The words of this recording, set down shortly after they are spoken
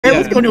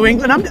go New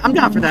England. I'm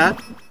down for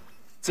that.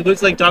 So it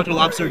looks like Dr.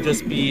 Lobster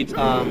just beat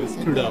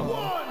Trudeau.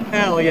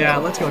 Hell yeah,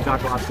 let's go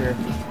Dr. Lobster.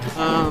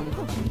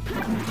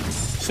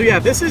 So yeah,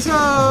 this is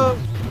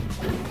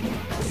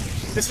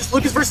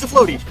Lucas versus the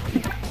Floaty.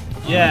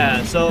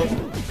 Yeah, so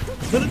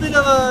a little bit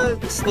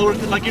of a slower,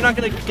 like you're not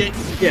gonna get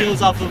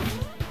kills off of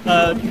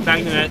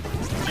Magnet at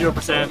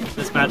 0%.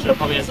 This matchup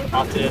probably hasn't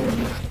often.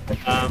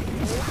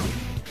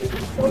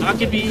 Not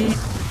gonna be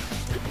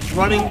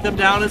running them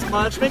down as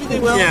much. Maybe they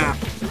will. Yeah.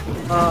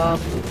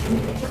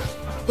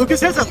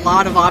 Lucas has a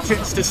lot of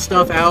options to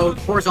stuff out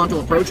horizontal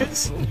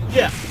approaches.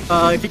 Yeah.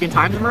 If you can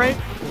time them right.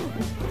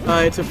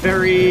 It's a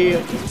very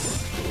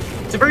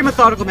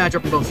methodical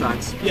matchup on both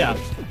sides. Yeah.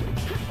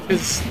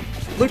 Because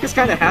Lucas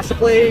kind of has to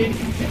play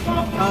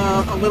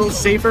a little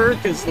safer,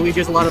 because Luigi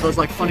has a lot of those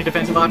like funny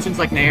defensive options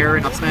like Nair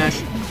and up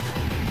smash.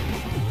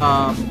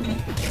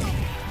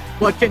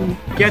 What can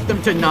get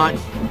them to not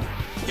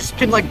just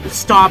can like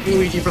stop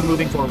Luigi from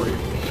moving forward.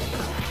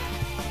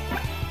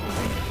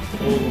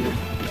 Oh.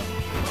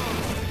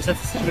 Just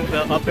have to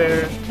the up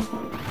air.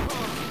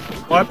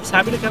 Flarp is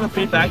happy to kind of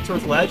fade back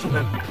towards ledge and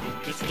then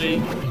usually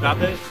drop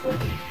it.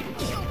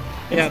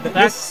 Yeah,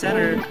 that's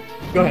center.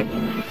 Go ahead.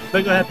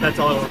 No, go ahead. That's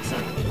all I want to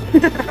say.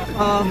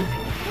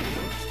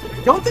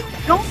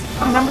 Don't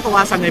remember the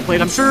last time they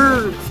played. I'm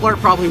sure Flarp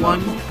probably won,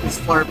 because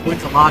Flarp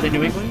wins a lot in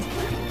New England.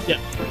 Yeah.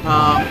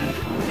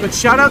 But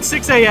shout out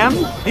 6 AM,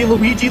 the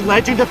Luigi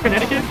legend of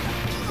Connecticut.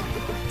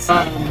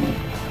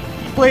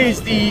 He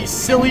plays the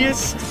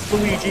silliest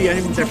Luigi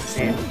anyone's ever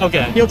seen.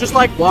 Okay. He'll just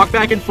like walk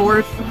back and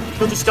forth.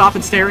 He'll just stop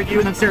and stare at you,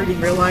 and then stare at you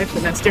in real life,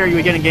 and then stare at you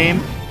again in game.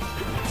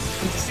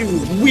 And just do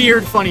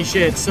weird, funny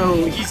shit.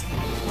 So he's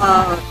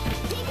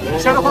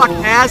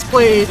Shadowhawke has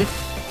played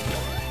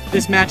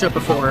this matchup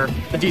before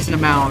a decent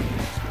amount,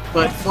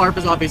 but Flarp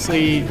is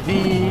obviously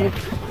the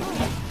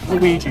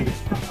Luigi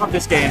of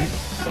this game.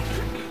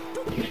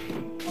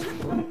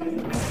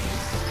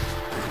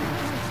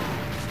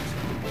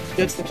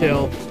 Gets the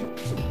kill.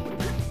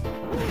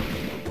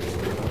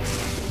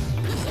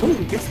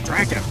 Ooh, gets the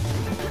drag down.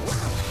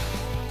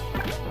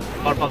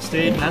 Flarp off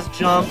stage, has a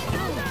jump,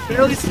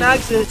 barely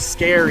snags it.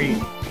 Scary.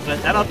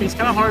 But that up is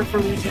kind of hard for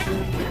Luigi.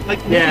 Like,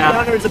 yeah.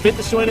 Luigi is a bit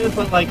disjointed,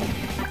 but like,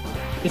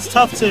 it's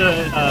tough to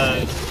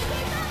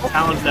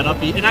challenge that up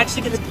B and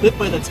actually get clipped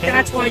by the tail.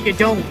 That's why you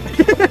don't.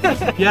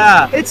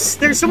 Yeah.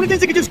 There's so many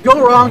things that could just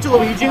go wrong to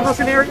Luigi in those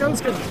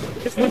scenarios,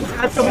 because Luigi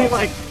has so many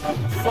like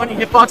funny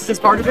hitboxes as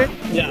part of it.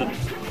 Yeah.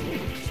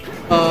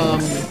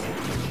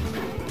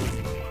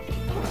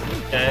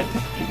 Okay.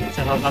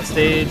 Shadowhawke off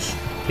stage.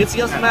 Gets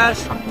the smash.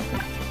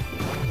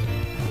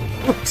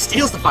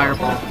 Steals the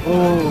fireball.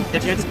 Oh,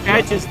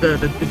 catches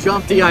the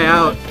jump DI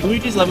out.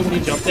 Luigi's loving when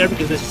you jump there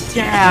because it's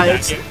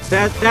just it's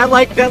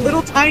that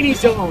little tiny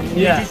zone.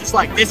 Yeah. Luigi's just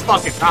like, this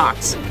fucking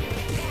rocks.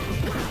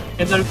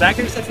 And the back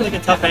air sets like a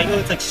tough angle.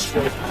 It's like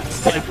straight.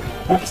 It's like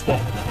whoops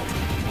that.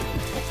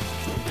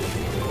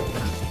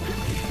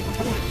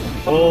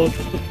 Oh,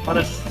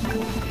 punish.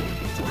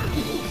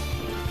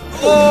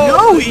 Oh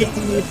no!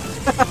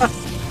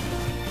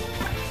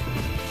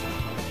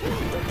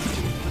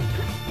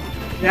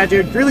 Yeah,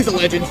 dude, Greeley's a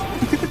legend.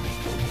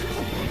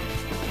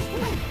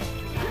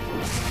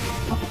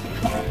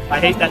 I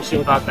hate that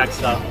shield knockback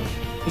stuff.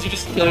 Because you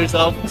just kill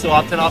yourself so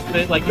often off of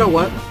it. Like, you know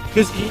what?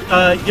 Because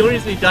the only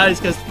reason he dies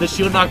because the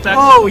shield knockback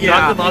knocked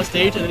him off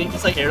stage and then he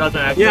just like air dodged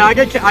an accident. Yeah,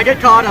 I get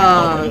caught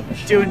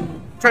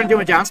trying to do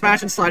a down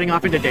smash and sliding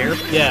off into dare.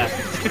 Yeah.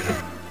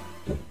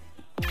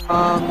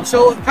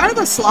 So kind of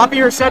a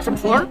sloppier set from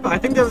Flarp. I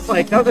think that was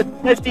a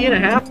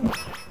 50.5.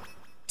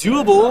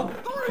 Doable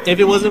if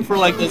it wasn't for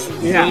like this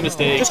silly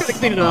mistake. Just gotta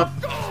clean it up.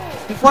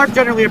 And Flarp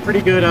generally a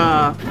pretty good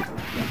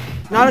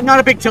not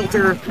a big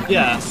tilter.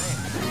 Yeah.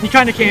 You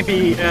kind of can't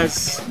be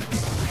as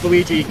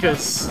Luigi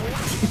because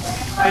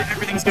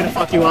everything's gonna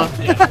fuck you up.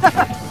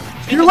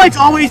 Yeah. Your light's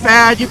always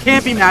bad. You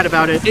can't be mad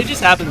about it. It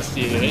just happens to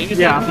you. You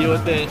just have to deal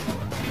with it.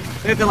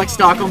 They have the like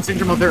Stockholm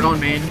syndrome of their own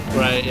main.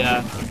 Right.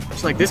 Yeah.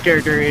 It's like, this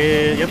character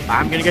is, yep,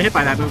 I'm gonna get hit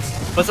by that move.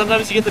 But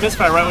sometimes you get the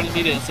misfire right when you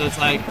need it, so it's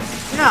like...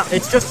 Yeah,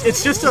 it's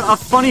just a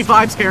funny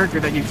vibes character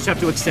that you just have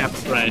to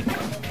accept. Right.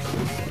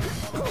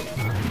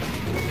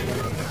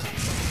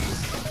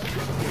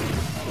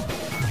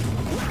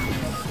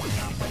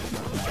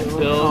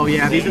 Oh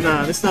yeah, this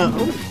is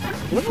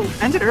the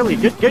ended early.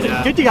 Good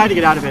DI to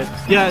get out of it.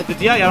 Yeah, the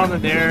DI out on the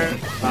Nair,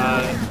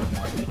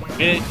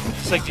 made it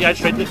just like DI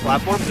straight to the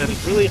platform, and then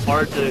it's really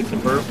hard to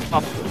convert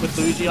off with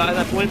Luigi at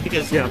that point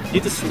because you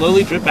need to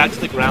slowly drip back to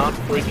the ground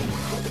before you can.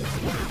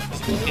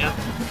 Yeah.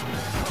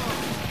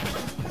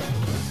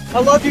 I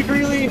love you,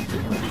 Greeley.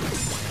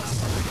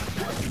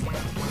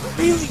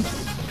 Greeley.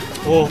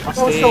 Oh, that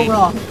was so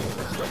raw.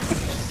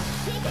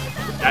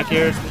 Back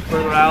here,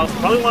 further out.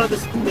 Probably one of the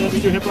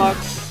major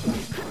hitbox.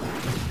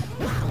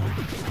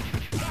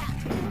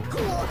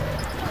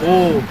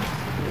 Oh,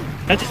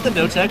 catches the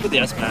no tech with the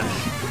S smash.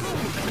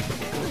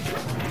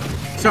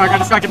 Sorry, I got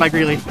distracted by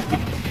Greeley.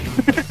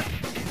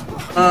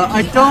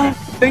 I don't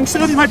think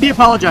so. They might be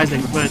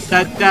apologizing, but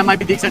that might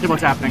be the extent of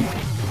what's happening.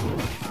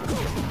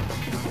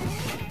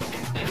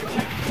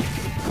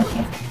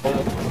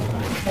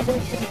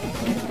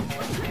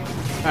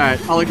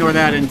 Alright, I'll ignore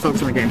that and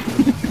focus on the game.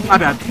 My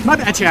bad. My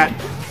bad, chat.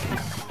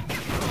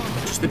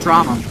 Just the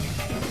drama.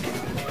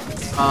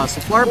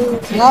 So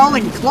Flarp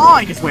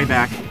clawing his way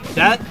back.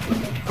 That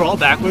crawl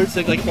backwards,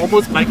 like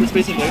almost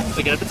microspacing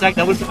like an attack,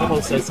 that was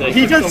almost sensei.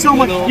 He does so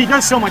much. He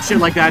does so much shit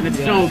like that, and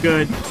it's so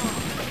good.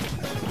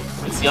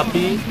 It's the up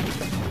B.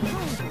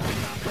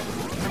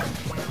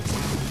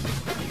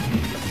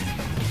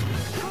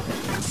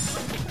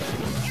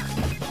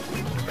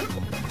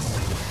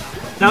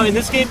 Now in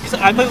this game, because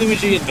I play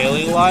Luigi in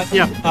Melee a lot.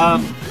 Yeah.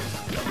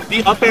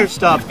 The up air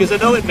stuff, because I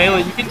know in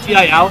Melee you can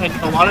DI out, and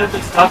a lot of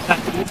the stuff that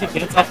Luigi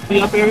gets off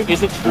the up air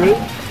isn't true.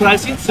 But I've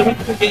seen so many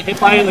people get hit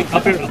by like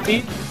up air up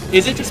B.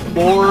 Is it just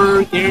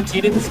more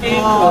guaranteed in this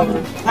game?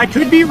 I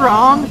could be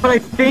wrong, but I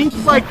think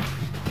like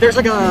there's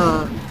like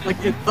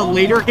the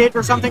later hit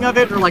or something of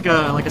it, or like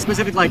a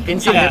specific like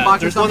inside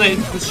hitbox or something.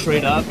 One that goes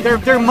straight up.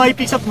 There might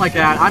be something like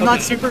that. I'm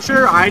not super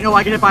sure. I know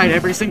I get hit by it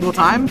every single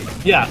time.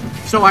 Yeah.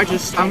 So I'm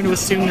going to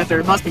assume that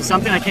there must be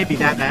something. I can't be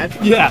that bad.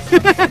 Yeah.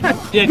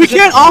 Yeah. We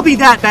can't all be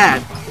that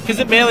bad. Because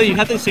in Melee, you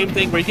have the same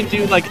thing where you can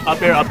do like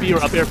up air, up B,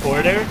 or up air,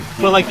 forward air,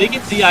 but like they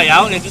can DI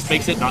out and it just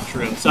makes it not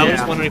true. So I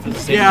was wondering if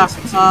it's the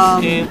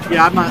same.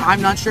 Yeah,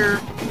 I'm not sure.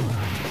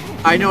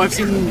 I know I've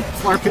seen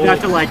Flarp do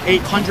that to like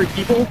 800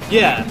 people.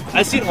 Yeah,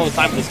 I see it all the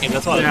time in this game.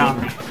 That's why. Yeah.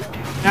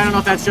 I don't know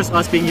if that's just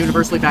us being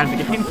universally bad at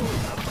the game.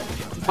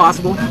 It's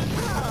possible.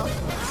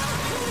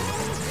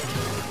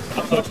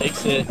 Upco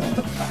takes it.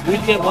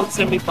 Luigi at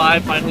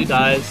 175 finally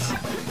dies.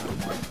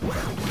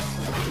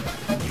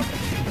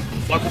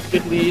 Flarp with a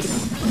good lead.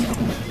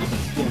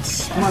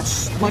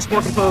 Yes, much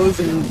more composed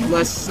and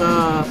less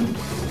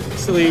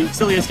silly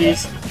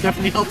SDs.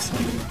 Definitely helps.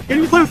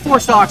 Getting to play with 4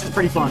 stocks is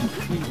pretty fun.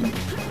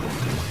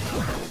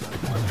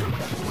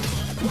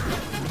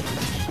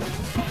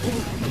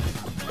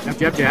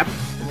 Jab, jab.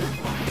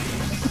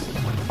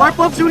 Flarp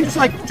loves doing just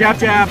like jab,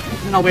 jab,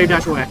 and I'll wave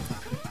dash away.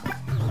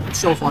 It's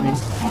so funny.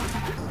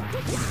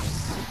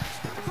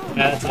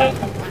 Yeah, that's it.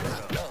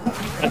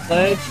 Red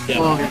ledge? Yeah.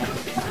 Well, okay.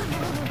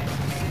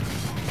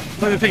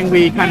 Another thing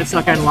we kind of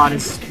suck at a lot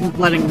is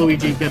letting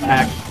Luigi get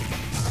back.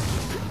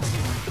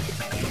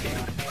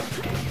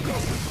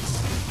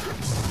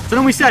 So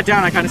when we sat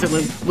down, I kind of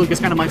said Lucas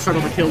kind of might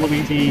struggle to kill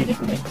Luigi,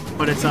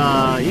 but it's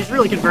he's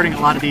really converting a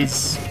lot of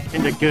these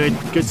into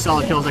good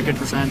solid kills at good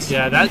percents.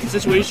 Yeah, that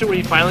situation where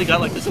you finally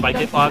got like the spike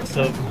hitbox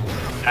of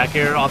back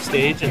air off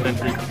stage and then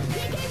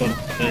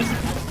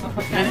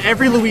and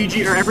every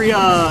Luigi or every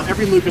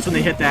Lucas when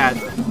they hit that,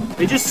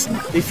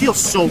 they feel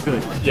so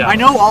good. Yeah. I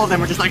know all of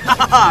them are just like, ha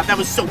ha ha, that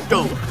was so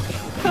dope.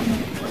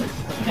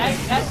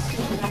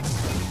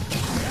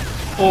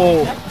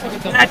 Oh,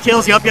 that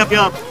kills. Yup.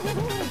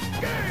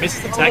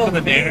 misses the tech on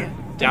the nair,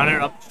 down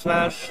air up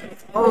smash.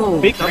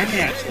 Oh, big up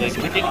air actually.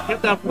 You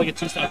hit that for like a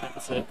 2-stock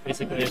deficit,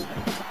 basically.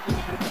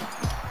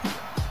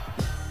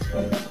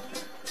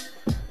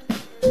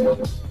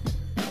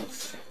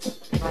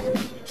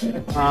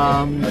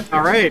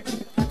 All right.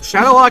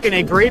 Shadowhawke in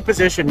a great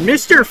position.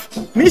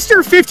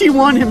 Mr.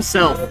 51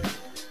 himself.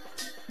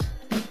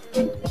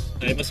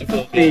 Yeah, must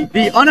have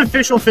the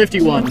unofficial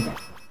 51.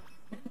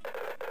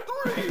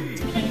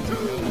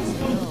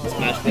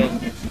 Smash hit.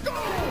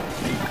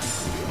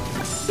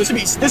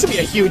 This would be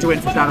a huge win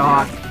for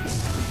Shadowhawke.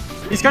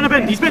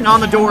 He's been on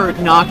the door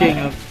knocking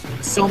of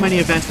so many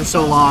events for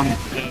so long.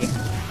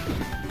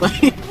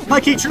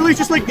 Like he truly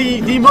just like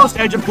the most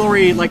Edge of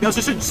Glory. Like that was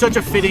just such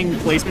a fitting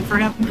placement for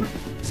him.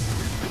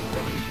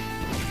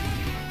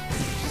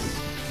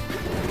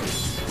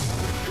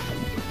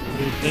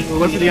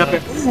 Look for the up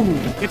air. Ooh,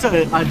 it's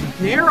a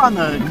nair on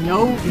the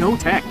no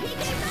tech.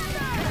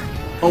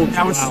 Oh,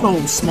 that was so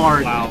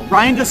smart. Wow.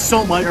 Ryan does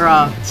so much, or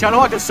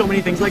Shadowhawke does so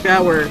many things like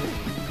that where,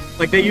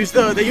 like they use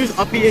up B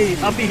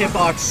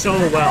hitbox so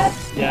well.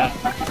 Yeah.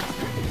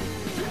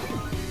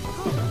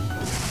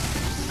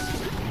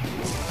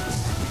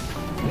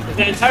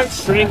 The entire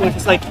string was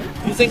just like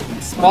using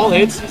small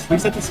hits, just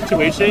reset the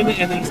situation,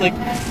 and then just like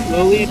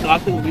slowly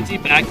knock the Luigi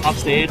back off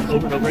stage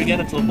over and over again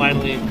until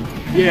finally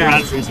Yeah. ran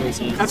out of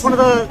resources. That's one of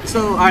the.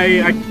 So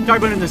I talked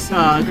about it in this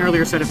an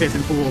earlier set of hits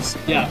in pools.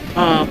 Yeah.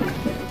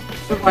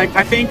 But like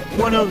I think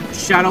one of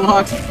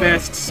Shadowhawke's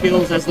best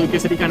skills as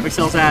Lucas that he kind of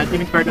excels at, even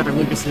compared to other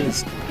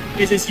Lucases,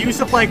 is his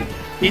use of like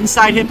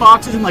inside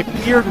hitboxes and like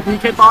weird weak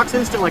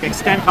hitboxes to like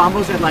extend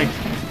combos that like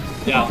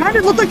kind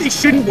of look like they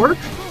shouldn't work.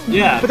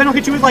 Yeah. But then he'll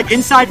hit you with like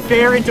inside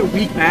fair into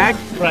weak mag,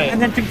 right?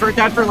 And then convert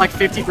that for like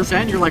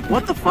 50%. You're like,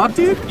 what the fuck,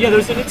 dude? Yeah,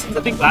 there's an instance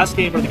I think last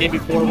game or the game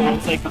before where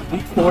it's like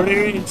weak forward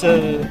air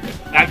into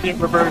back air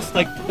reverse,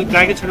 like the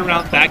dragon turn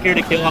around back air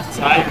to kill off the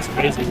side. It's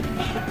crazy.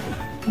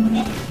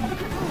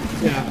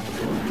 Yeah.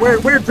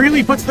 Where it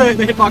really puts the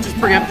hitboxes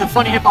the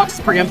funny hitboxes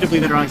preemptively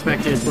that are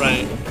unexpected.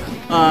 Right.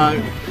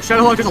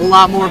 Shadowhawke does a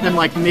lot more of them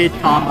like mid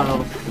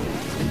combo.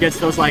 Gets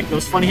those funny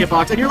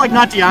hitboxes, and you're like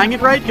not DIing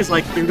it right because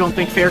like you don't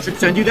think fair should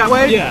send you that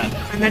way. Yeah.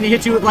 And then he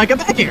hits you with like a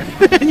back air,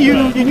 and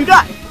you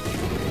die.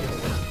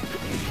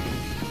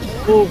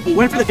 Oh,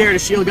 went for the dare to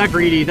shield, got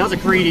greedy. That was a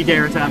greedy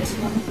dare attempt.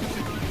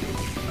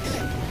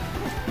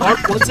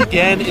 Once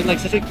again, in like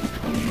such a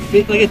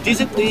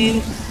decent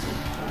lead,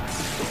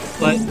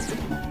 but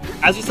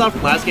as we saw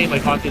from last game,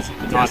 like Hawke is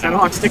not.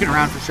 Shadowhawke's sticking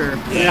around for sure.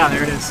 Yeah,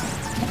 there it is.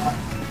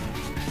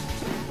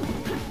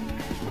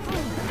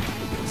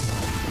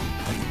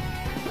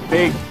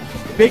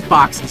 Big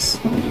boxes.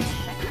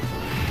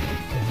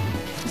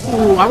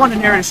 Ooh, I want to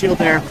narrow the shield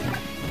there.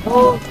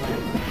 Oh,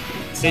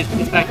 stage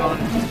puts back on.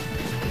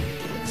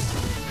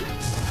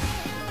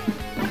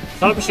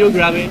 Thought of a shield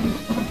grabbing.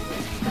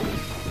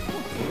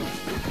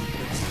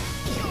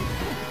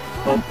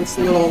 Oh, this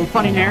little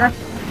funny nair.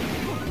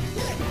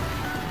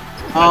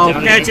 Oh,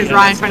 catches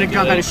Ryan trying to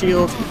jump out of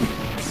shield.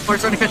 We're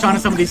starting to catch on to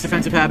some of these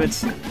defensive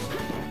habits.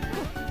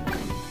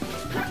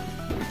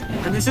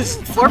 And this is...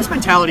 Flarp's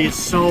mentality is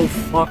so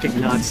fucking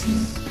nuts.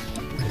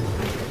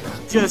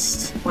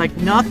 Just, like,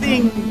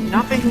 nothing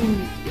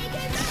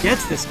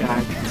gets this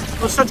guy.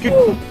 That was such good...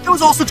 That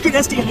was all such good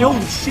SD.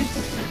 Holy shit.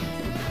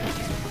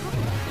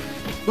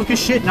 Look his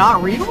shit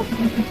not real?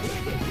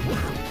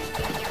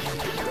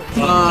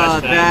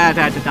 That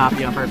had to not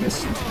be on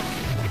purpose.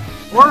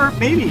 Or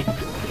maybe.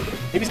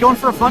 Maybe he's going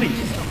for a funny.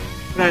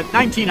 But at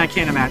 19, I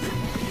can't imagine.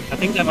 I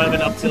think that might have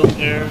been up tilt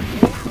there.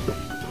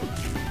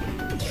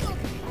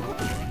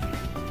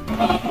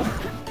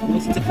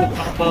 It's a difficult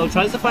combo.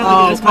 Tries to find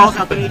the calls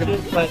out the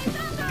but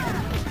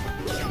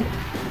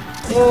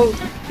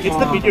it's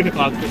the meteor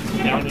hitbox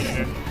down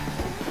here.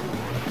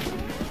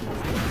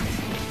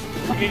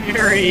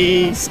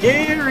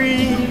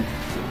 Scary.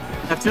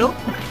 Up tilt?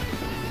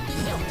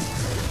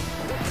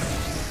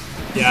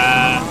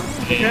 Yeah.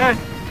 Okay.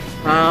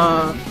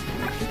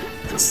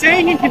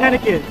 Saying in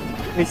Connecticut,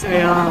 they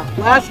say,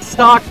 last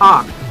stock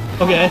hawk.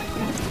 Okay.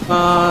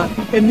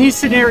 In these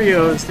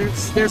scenarios,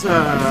 there's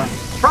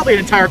probably an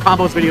entire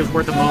combos video's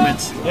worth of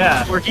moments.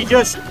 Yeah. Where he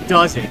just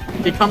does it.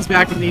 He comes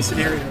back from these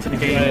scenarios in the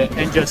game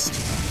and just...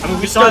 I mean,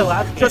 we saw it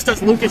last game. Just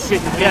does Lucas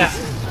shit in the Yeah.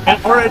 And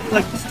already,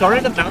 like,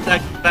 starting to mount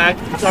that back.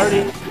 It's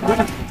already...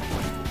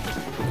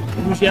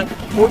 Luigi at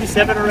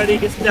 47 already,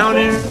 gets down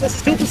there. This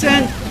is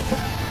 2%.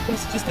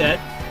 He's just dead.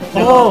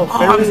 Oh,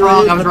 I was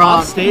wrong, I was wrong.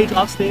 Off stage.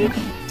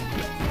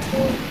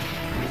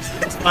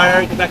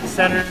 Inspire, get back to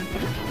center.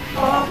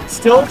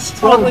 Still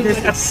struggling. I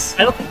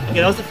don't think...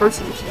 Okay, that was the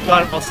first time she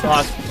got it all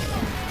stock.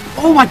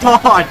 Oh my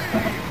god!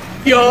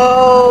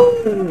 Yo!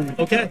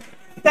 Okay.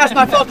 That's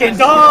my fucking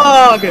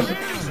dog! He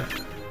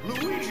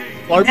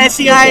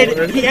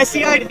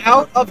SCI'd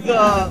out of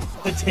the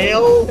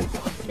tail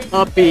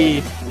up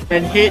B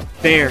and hit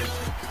bear.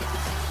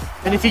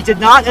 And if he did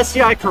not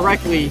SCI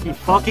correctly, he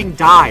fucking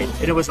died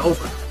and it was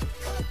over.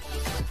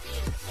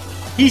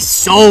 He's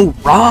so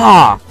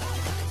raw!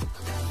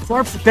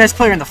 Flarp's the best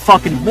player in the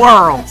fucking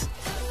world!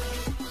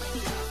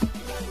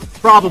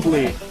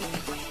 Probably.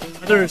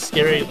 Another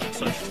scary like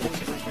such.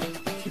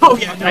 Oh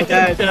yeah, like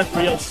that. That's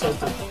real so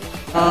good.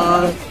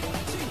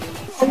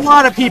 A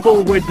lot of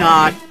people would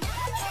not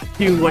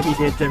do what he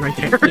did there right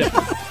there. Yeah.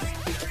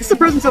 It's the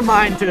presence of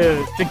mind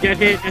to get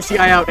hit,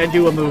 SCI out, and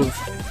do a move.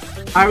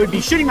 I would be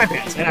shitting my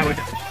pants, and I would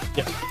die.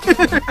 Yeah.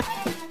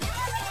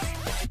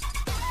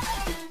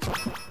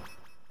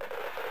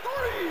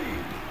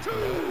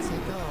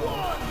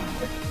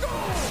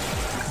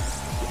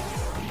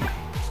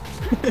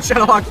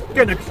 Shadowhawke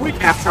getting a quick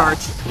half charge.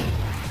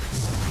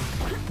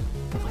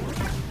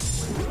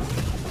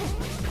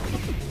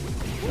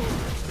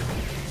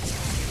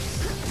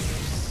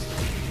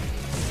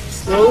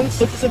 Slowly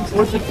switches him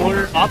towards the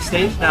corner, off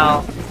stage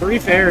now. 3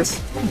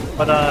 fairs.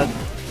 But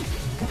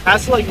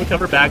has to like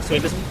recover back so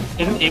he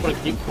isn't able to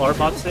keep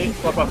Flarp off stage.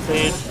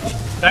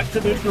 Back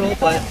to neutral,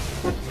 but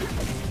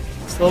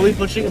slowly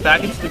pushing it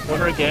back into the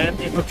corner again.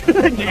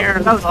 Nair.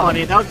 That was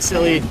funny. That was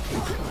silly.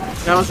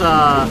 That was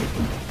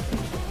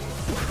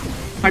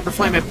Hyper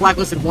Flame at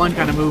Blacklisted 1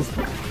 kind of move.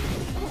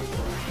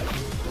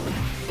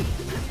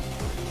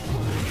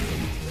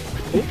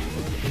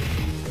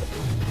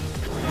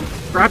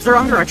 Grabs the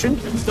wrong direction,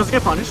 doesn't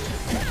get punished.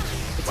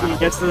 He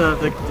gets the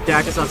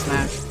Dacus on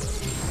smash.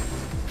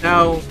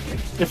 Now,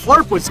 if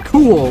Flarp was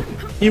cool,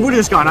 he would have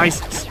just gone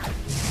Ices.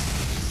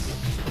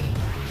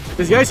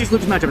 Because the Ices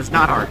Lucas matchup is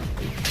not hard.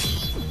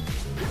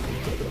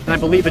 And I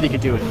believe that he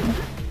could do it.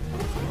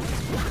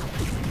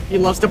 He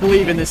loves to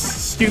believe in this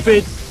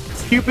stupid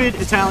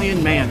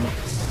Italian man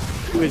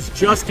who is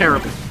just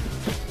terrible.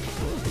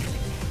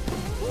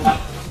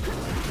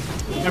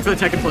 And for the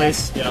tech in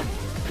place. Yeah.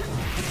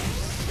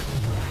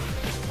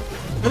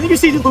 I think you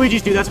see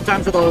Luigi's do that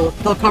sometimes where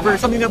they'll cover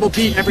something that will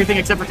beat everything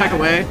except for tech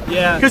away.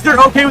 Yeah. Because they're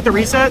okay with the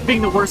reset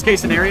being the worst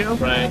case scenario.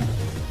 Right.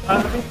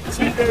 To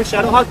be fair,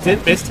 Shadowhawke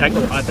did miss tech a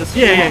lot.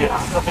 Yeah.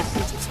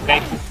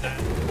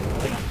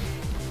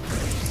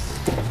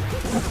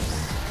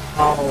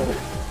 Oh.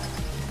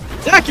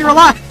 Zach, you're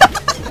alive!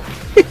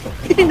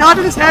 He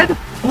nodded his head,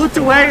 looked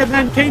away, and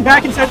then came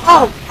back and said,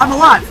 "Oh, I'm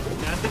alive."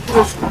 Yeah, I think he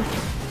was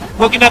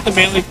looking at the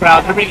melee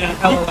crowd. They're being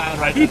hella loud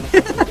right now.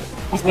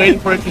 He's waiting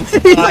for it to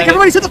He's like,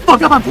 "Everybody shut the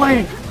fuck up, I'm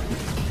playing."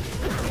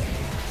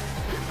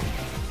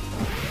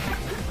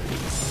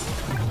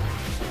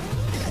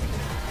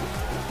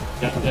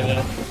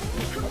 Yeah.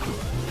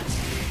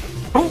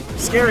 Oh,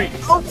 scary.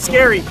 Oh,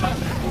 scary.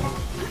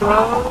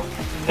 Throw.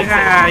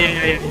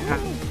 Yeah.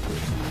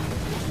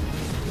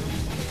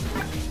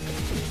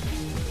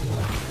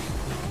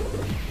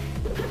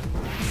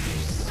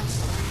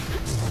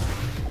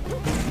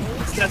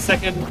 that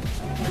second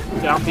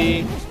down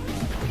B.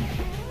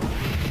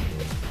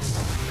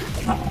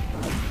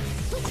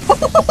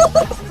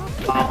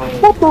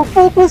 What the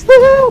fuck was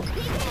that?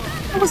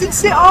 That was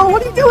insane. Oh,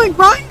 what are you doing,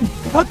 Ryan?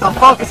 What the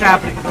fuck is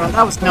happening, bro?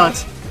 That was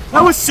nuts.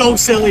 That was so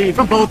silly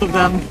from both of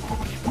them.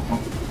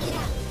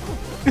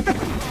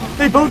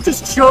 They both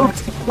just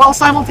choked while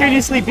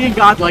simultaneously being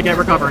godlike at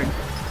recovering.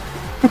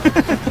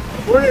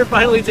 Warrior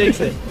finally takes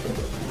it.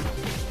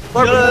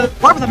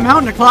 Flarp with a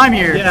mountain to climb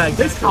here. Yeah,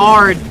 it's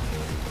hard.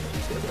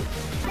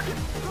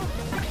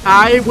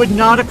 I would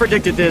not have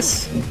predicted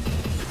this.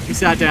 He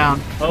sat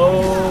down.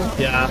 Oh,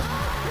 yeah.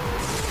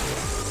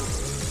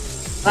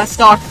 Last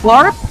stock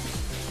Flarp?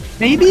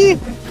 Maybe?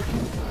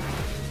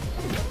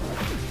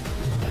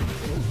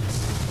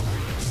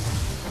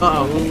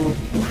 Uh-oh.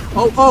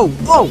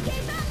 Oh!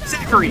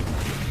 Zachary!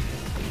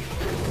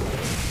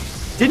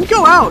 Didn't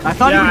go out. I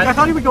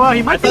thought he would go out.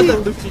 He might be. I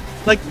thought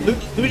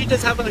that Luigi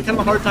does have kind of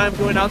a hard time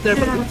going out there,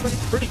 but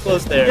Luigi's pretty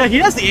close there. Yeah, he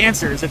has the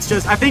answers. It's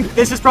just I think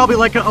this is probably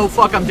like a, oh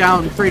fuck, I'm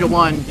down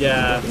 3-1.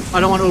 Yeah. I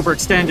don't want to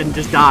overextend and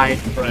just die.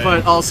 Right.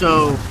 But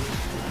also,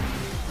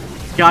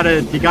 you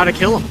gotta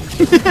kill him.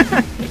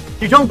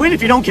 You don't win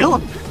if you don't kill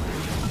him.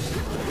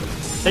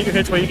 Take your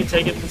hits where you can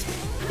take it.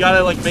 You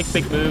gotta like make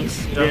big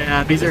moves. You know,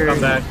 yeah, these are.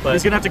 Come back, but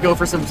he's gonna have to go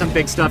for some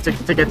big stuff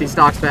to get these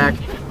stocks back.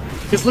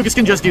 Because Lucas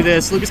can just do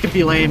this. Lucas can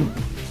be lame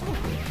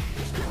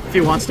if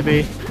he wants to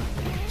be.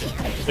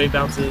 Wave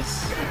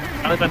bounces.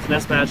 Finally bounce an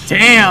S match.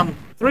 Damn.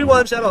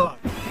 3-1 Shadowhawke.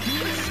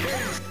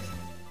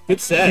 Good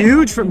set.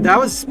 Huge from that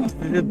was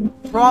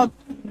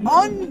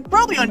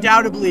probably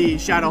undoubtedly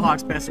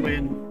Shadowhawke's best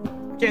win.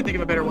 Can't think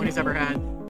of a better one he's ever had.